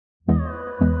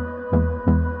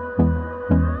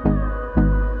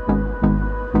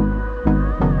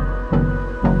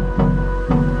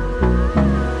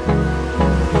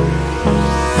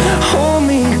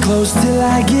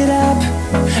I get up.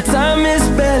 Time is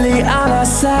barely on our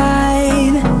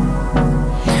side.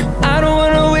 I don't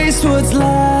wanna waste what's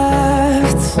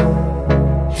left.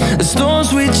 The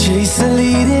storms we chase are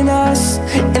leading us,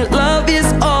 and love is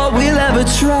all we'll ever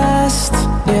trust.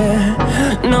 Yeah,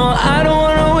 no, I don't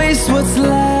wanna waste what's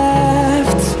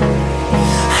left.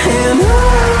 And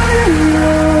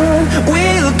on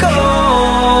we'll go,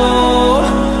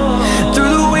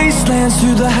 through the wastelands,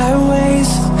 through the highways,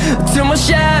 till my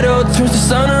shadow turns to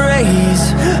sun rays.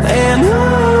 And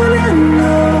on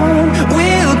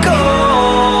we'll go,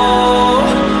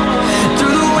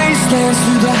 through the wastelands,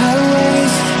 through the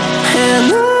highways,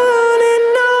 and on.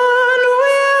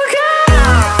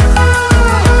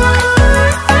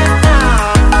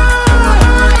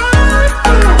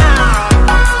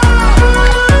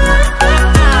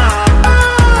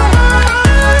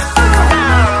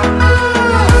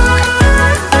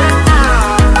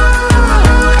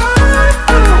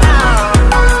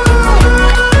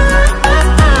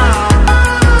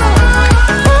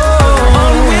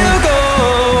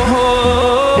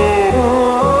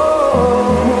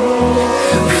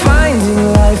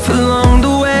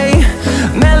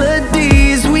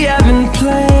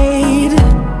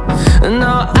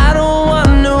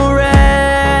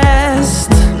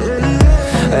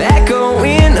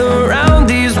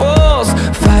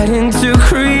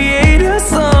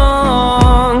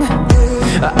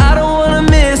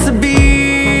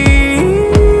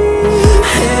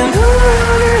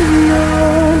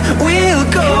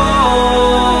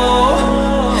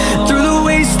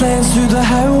 Through the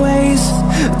highways,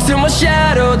 till my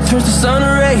shadow turns to sun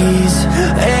rays.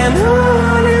 And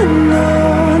on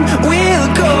we'll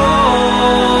go,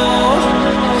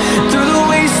 through the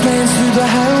wastelands, through the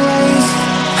highways,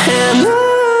 and on.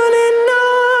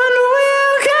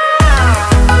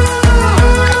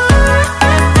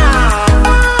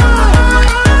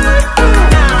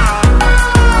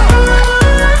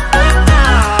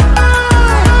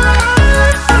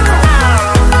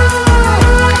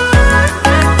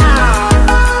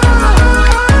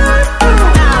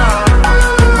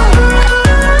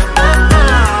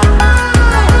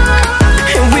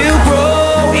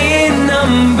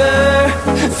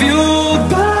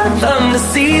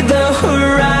 See the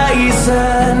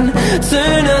horizon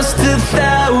turn us to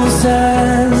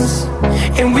thousands,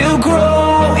 and we'll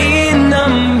grow in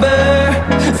number,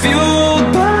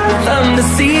 fueled by them. To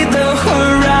see the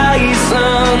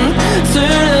horizon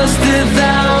turn us to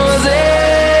thousands,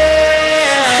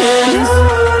 and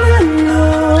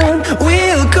on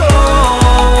we'll go,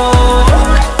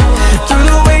 through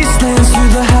the wastelands,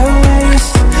 through the highways,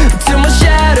 till my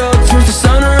shadow turns to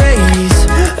sun rays.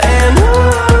 And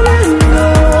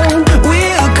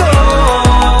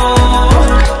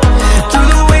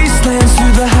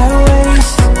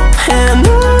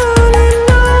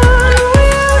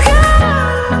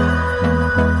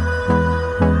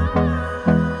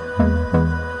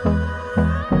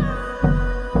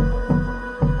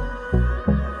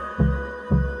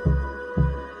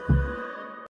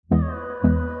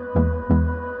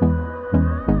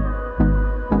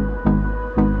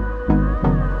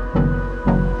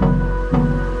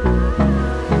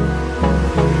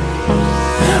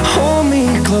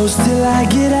close till I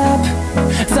get up.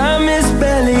 Time is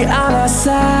barely on our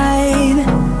side.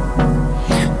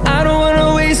 I don't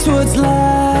wanna waste what's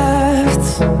left.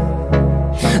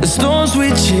 The storms we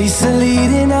chase are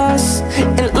leading us,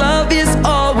 and love is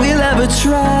all we'll ever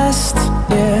trust.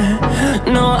 Yeah,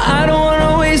 no, I don't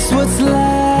wanna waste what's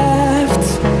left.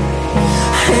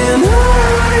 And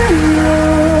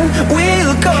on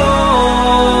we'll go,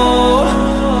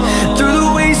 through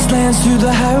the wastelands, through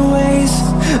the highways,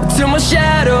 till my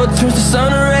shadow turns to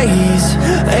sun rays.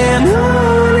 And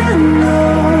on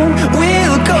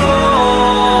we'll go,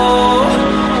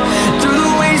 through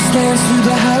the wastelands, through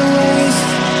the highways,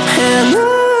 and on.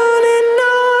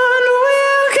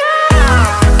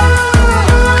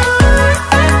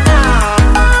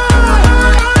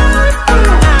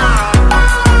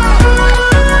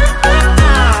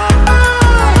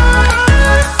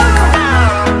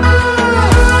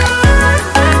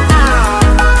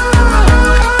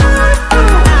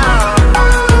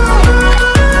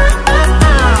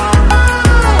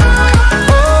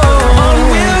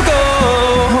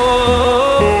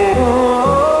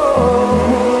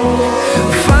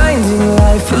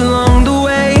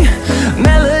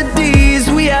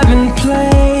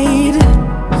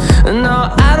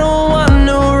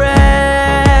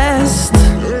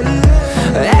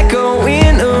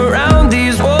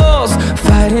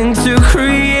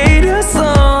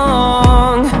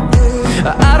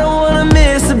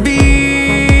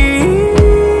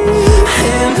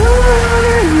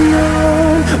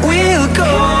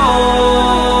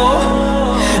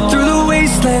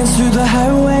 wastelands, through the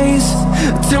highways,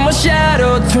 till my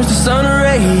shadow turns to sun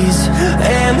rays.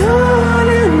 And on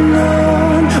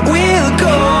we'll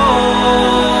go,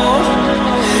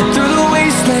 through the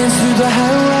wastelands, through the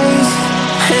highways,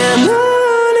 and on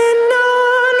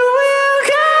we'll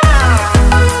go.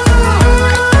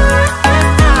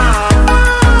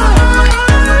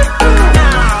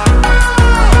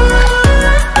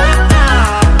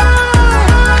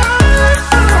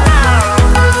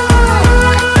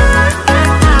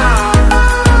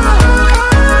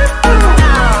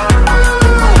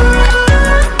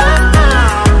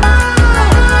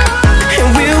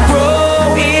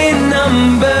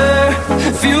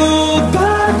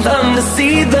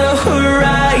 See the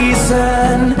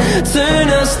horizon turn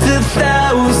us to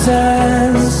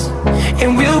thousands,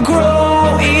 and we'll grow